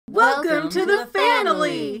Welcome to the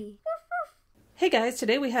Fanily! Hey guys,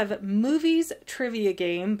 today we have Movies Trivia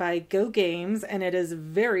Game by Go Games, and it is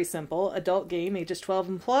very simple. Adult game, ages 12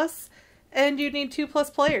 and plus, and you need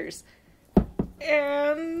 2+ players.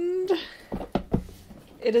 And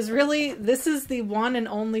it is really, this is the one and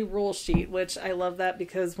only rule sheet, which I love that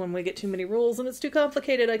because when we get too many rules and it's too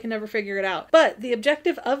complicated, I can never figure it out. But the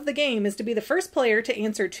objective of the game is to be the first player to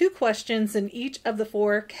answer 2 questions in each of the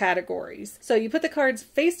 4 categories. So you put the cards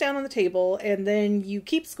face down on the table and then you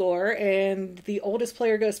keep score, and the oldest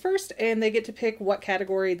player goes first and they get to pick what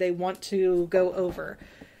category they want to go over.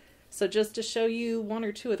 So just to show you 1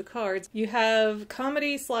 or 2 of the cards, you have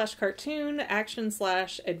comedy/cartoon,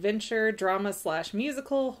 action/adventure,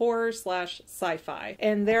 drama/musical, horror/sci-fi.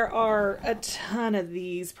 And there are a ton of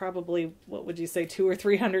these, probably, what would you say, 200 or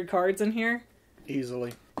 300 cards in here?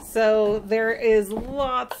 Easily. So there is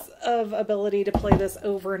lots of ability to play this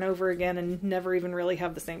over and over again and never even really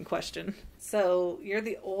have the same question. So you're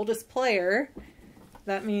the oldest player.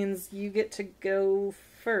 That means you get to go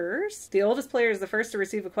first. The oldest player is the first to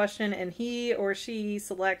receive a question, and he or she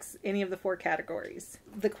selects any of the 4 categories.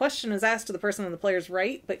 The question is asked to the person on the player's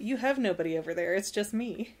right, but you have nobody over there. It's just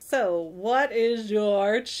me. So, what is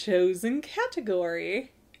your chosen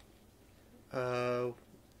category?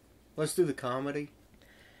 Let's do the comedy.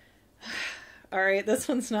 Alright, this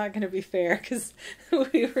one's not going to be fair, because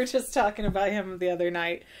we were just talking about him the other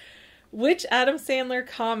night. Which Adam Sandler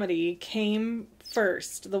comedy came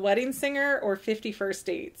first, The Wedding Singer or 50 First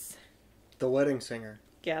Dates? The Wedding Singer.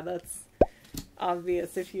 Yeah, that's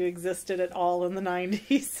obvious if you existed at all in the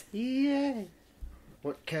 90s. Yeah.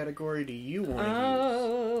 What category do you want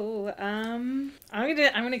to use? I'm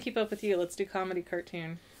gonna keep up with you. Let's do comedy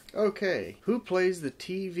cartoon. Okay. Who plays the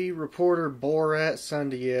TV reporter Borat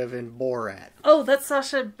Sandiev in Borat? Oh, that's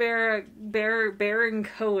Sacha Baron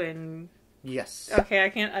Cohen. Yes.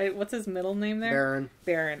 Okay, what's his middle name there? Baron.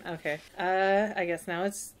 Baron, okay. I guess now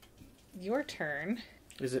it's your turn.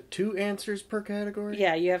 Is it 2 answers per category?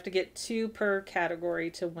 Yeah, you have to get 2 per category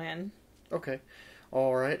to win. Okay.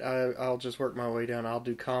 Alright, I'll just work my way down. I'll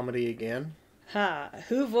do comedy again.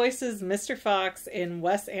 Who voices Mr. Fox in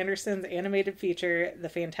Wes Anderson's animated feature, The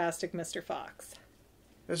Fantastic Mr. Fox?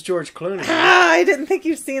 That's George Clooney. I didn't think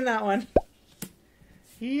you've seen that one.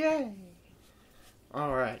 Yay.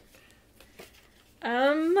 Alright.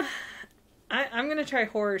 I'm gonna try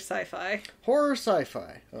horror sci-fi. Horror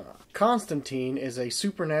sci-fi. Constantine is a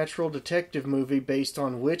supernatural detective movie based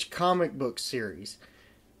on which comic book series?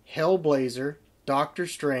 Hellblazer, Doctor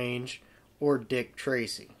Strange, or Dick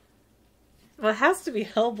Tracy? Well, it has to be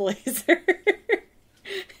Hellblazer.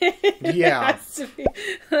 Yeah. It has to be.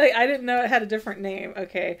 Like, I didn't know it had a different name.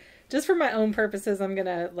 Okay. Just for my own purposes, I'm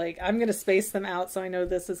gonna space them out so I know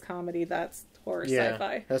this is comedy, that's horror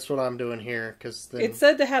sci-fi. That's what I'm doing here, because It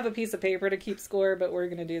said to have a piece of paper to keep score, but we're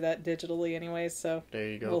gonna do that digitally anyway, so there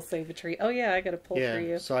you go. We'll save a treat. Oh yeah, I got a pull for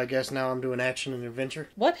you. So I guess now I'm doing action and adventure.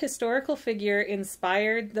 What historical figure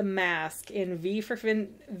inspired the mask in V for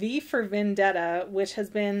Vendetta, which has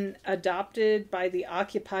been adopted by the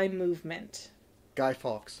Occupy movement? Guy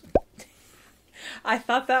Fawkes. I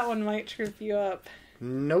thought that one might trip you up.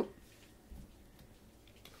 Nope.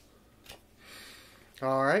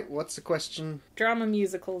 Alright, what's the question? Drama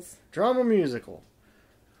musicals. Drama musical.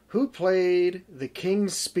 Who played the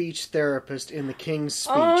King's Speech therapist in The King's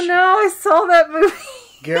Speech? Oh no, I saw that movie!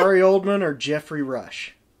 Gary Oldman or Jeffrey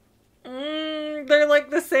Rush? They're like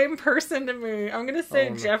the same person to me. I'm gonna say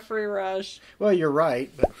Jeffrey Rush. Well, you're right,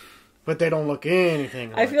 but they don't look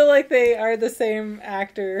anything alike. I feel like they are the same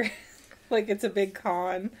actor. Like it's a big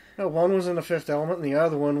con. No, one was in The Fifth Element and the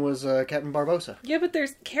other one was Captain Barbossa. Yeah, but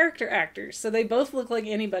there's character actors, so they both look like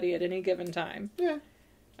anybody at any given time. Yeah.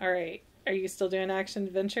 Alright, are you still doing action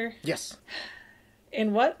adventure? Yes.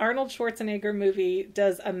 In what Arnold Schwarzenegger movie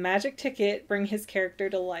does a magic ticket bring his character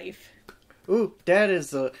to life? Ooh, Dad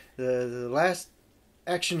is the last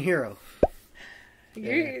action hero.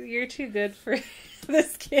 You're too good for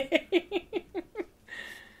this game.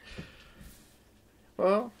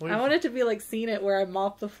 Well, I want it to be like Seen It, where I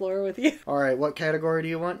mop the floor with you. Alright, what category do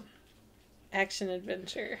you want? Action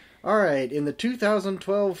adventure. Alright, in the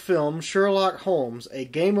 2012 film Sherlock Holmes, A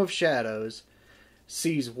Game of Shadows,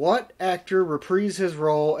 sees what actor reprise his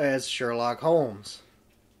role as Sherlock Holmes?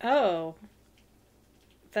 Oh.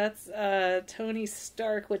 That's Tony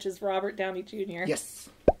Stark, which is Robert Downey Jr. Yes.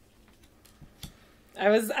 I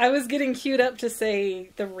was getting queued up to say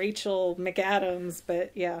the Rachel McAdams, but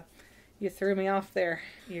yeah. You threw me off there.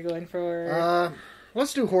 You're going for...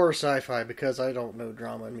 let's do horror sci-fi, because I don't know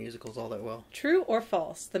drama and musicals all that well. True or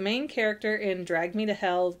false? The main character in Drag Me to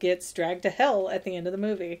Hell gets dragged to hell at the end of the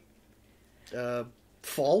movie.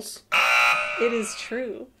 False? It is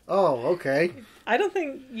true. Oh, okay. I don't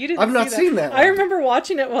think you didn't. I've not seen that one. I remember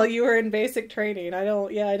watching it while you were in basic training. I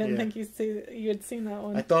didn't think you had seen that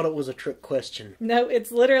one. I thought it was a trick question. No,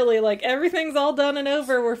 it's literally like everything's all done and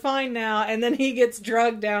over. We're fine now, and then he gets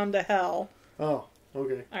drugged down to hell. Oh,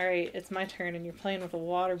 okay. All right, it's my turn, and you're playing with a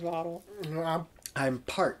water bottle. I'm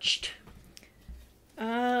parched.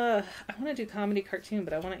 I want to do comedy cartoon,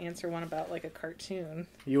 but I want to answer one about like a cartoon.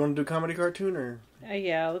 You want to do comedy cartoon or?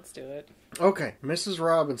 Yeah, let's do it. Okay, Mrs.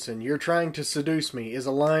 Robinson, you're trying to seduce me is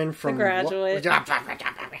a line from The Graduate.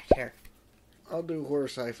 Here, I'll do horror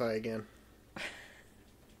sci-fi again.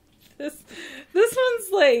 This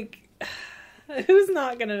one's like, who's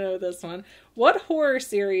not gonna know this one? What horror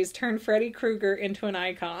series turned Freddy Krueger into an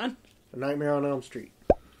icon? A Nightmare on Elm Street.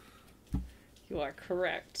 You are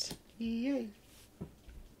correct. Yay.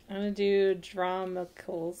 I'm gonna do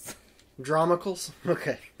Dramacles. Dramacles?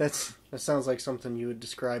 Okay, that sounds like something you would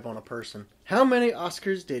describe on a person. How many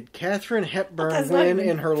Oscars did Katharine Hepburn win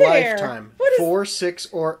in her lifetime? 4, 6,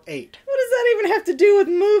 or 8? What does that even have to do with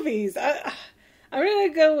movies? I'm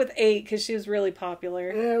gonna go with 8 because she was really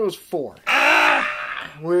popular. Yeah, it was 4.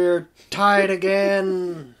 We're tied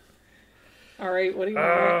again. All right, what do you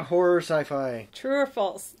want? Horror sci-fi. True or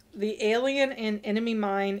false? The alien in Enemy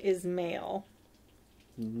Mine is male.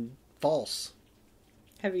 False.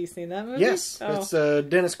 Have you seen that movie? Yes, it's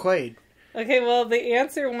Dennis Quaid. Okay, well, the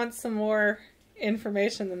answer wants some more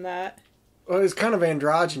information than that. Well, it's kind of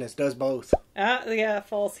androgynous, does both. Yeah,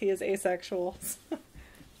 false. He is asexual.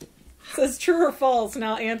 Says true or false,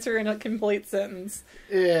 now answer in a complete sentence.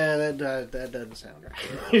 Yeah, that doesn't sound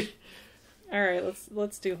right. All right,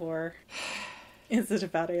 let's do horror. Is it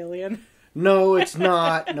about alien? No, it's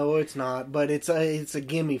not. No, it's not. But it's a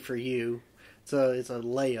gimme for you. It's a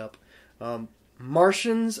layup.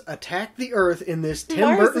 Martians attack the Earth in this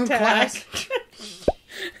Tim Burton classic.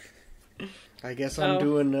 I guess I'm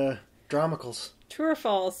doing Dramacles. True or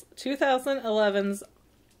false? 2011's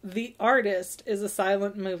The Artist is a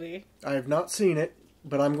silent movie. I have not seen it,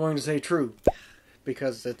 but I'm going to say true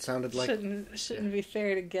because it sounded like shouldn't be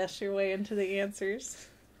fair to guess your way into the answers.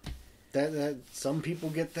 That some people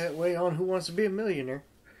get that way on Who Wants to Be a Millionaire.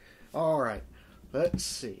 All right, let's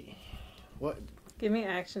see. Give me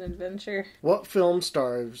action adventure. What film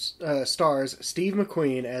stars Steve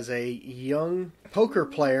McQueen as a young poker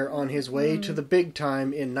player on his way to the big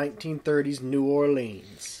time in 1930s New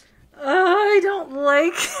Orleans? I don't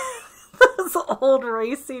like those old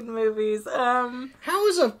racing movies. How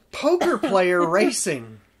is a poker player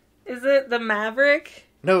racing? Is it The Maverick?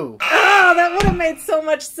 No. Oh, that would have made so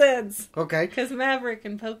much sense. Okay. Because Maverick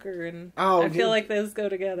and poker, and I feel like those go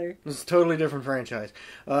together. It's a totally different franchise.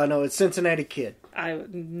 No, it's Cincinnati Kid.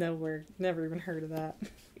 Never even heard of that.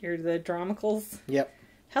 You're the Dramacles? Yep.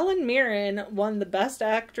 Helen Mirren won the Best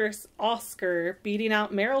Actress Oscar, beating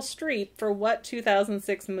out Meryl Streep for what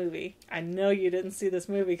 2006 movie? I know you didn't see this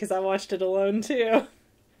movie because I watched it alone too.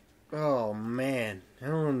 Oh man,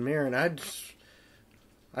 Helen Mirren,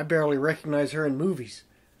 I barely recognize her in movies.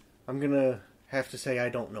 I'm gonna have to say I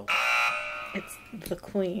don't know. It's The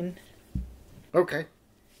Queen. Okay.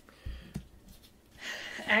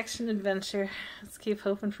 Action adventure. Let's keep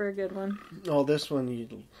hoping for a good one. Oh, this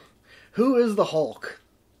one. Who is the Hulk?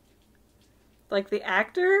 Like the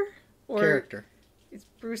actor? Or character? It's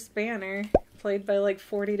Bruce Banner, played by like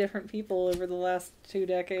 40 different people over the last 2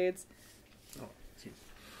 decades. Oh,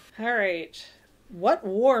 alright. What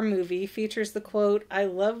war movie features the quote, "I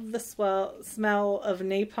love the smell of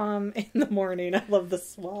napalm in the morning"? I love the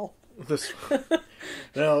swell.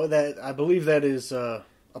 No, I believe that is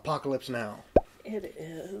Apocalypse Now. It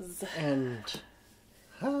is. And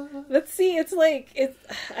let's see. I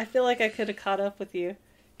feel like I could have caught up with you.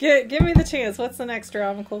 Give me the chance. What's the next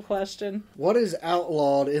dramatical question? What is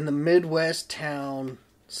outlawed in the Midwest town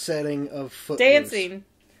setting of Footloose? Dancing.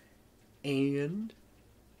 And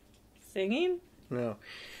singing? No.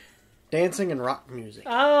 Dancing and rock music.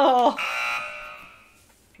 Oh.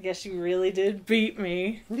 I guess you really did beat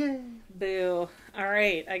me. Yeah. Boo.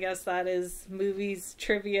 Alright, I guess that is movies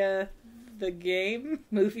trivia the game.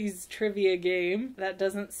 Movies trivia game. That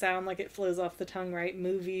doesn't sound like it flows off the tongue right.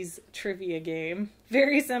 Movies trivia game.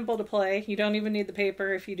 Very simple to play. You don't even need the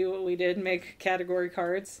paper if you do what we did, make category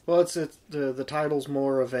cards. Well, the title's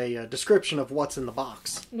more of a description of what's in the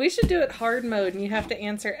box. We should do it hard mode, and you have to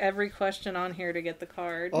answer every question on here to get the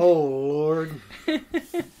card. Oh, Lord.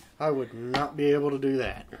 I would not be able to do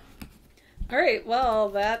that. Alright, well,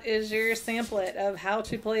 that is your samplet of how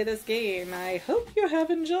to play this game. I hope you have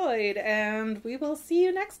enjoyed, and we will see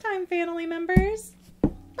you next time, Fanily members.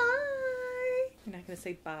 Bye! You're not gonna going to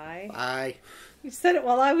say bye? Bye. You said it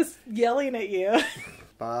while I was yelling at you.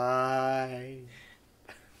 Bye.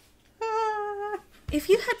 If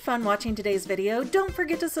you had fun watching today's video, don't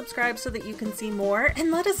forget to subscribe so that you can see more, and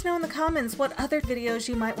let us know in the comments what other videos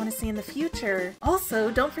you might want to see in the future. Also,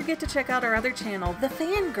 don't forget to check out our other channel, The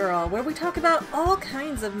Fangirl, where we talk about all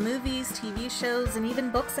kinds of movies, TV shows, and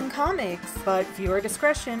even books and comics. But viewer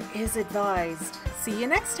discretion is advised. See you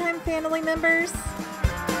next time, Fanily members!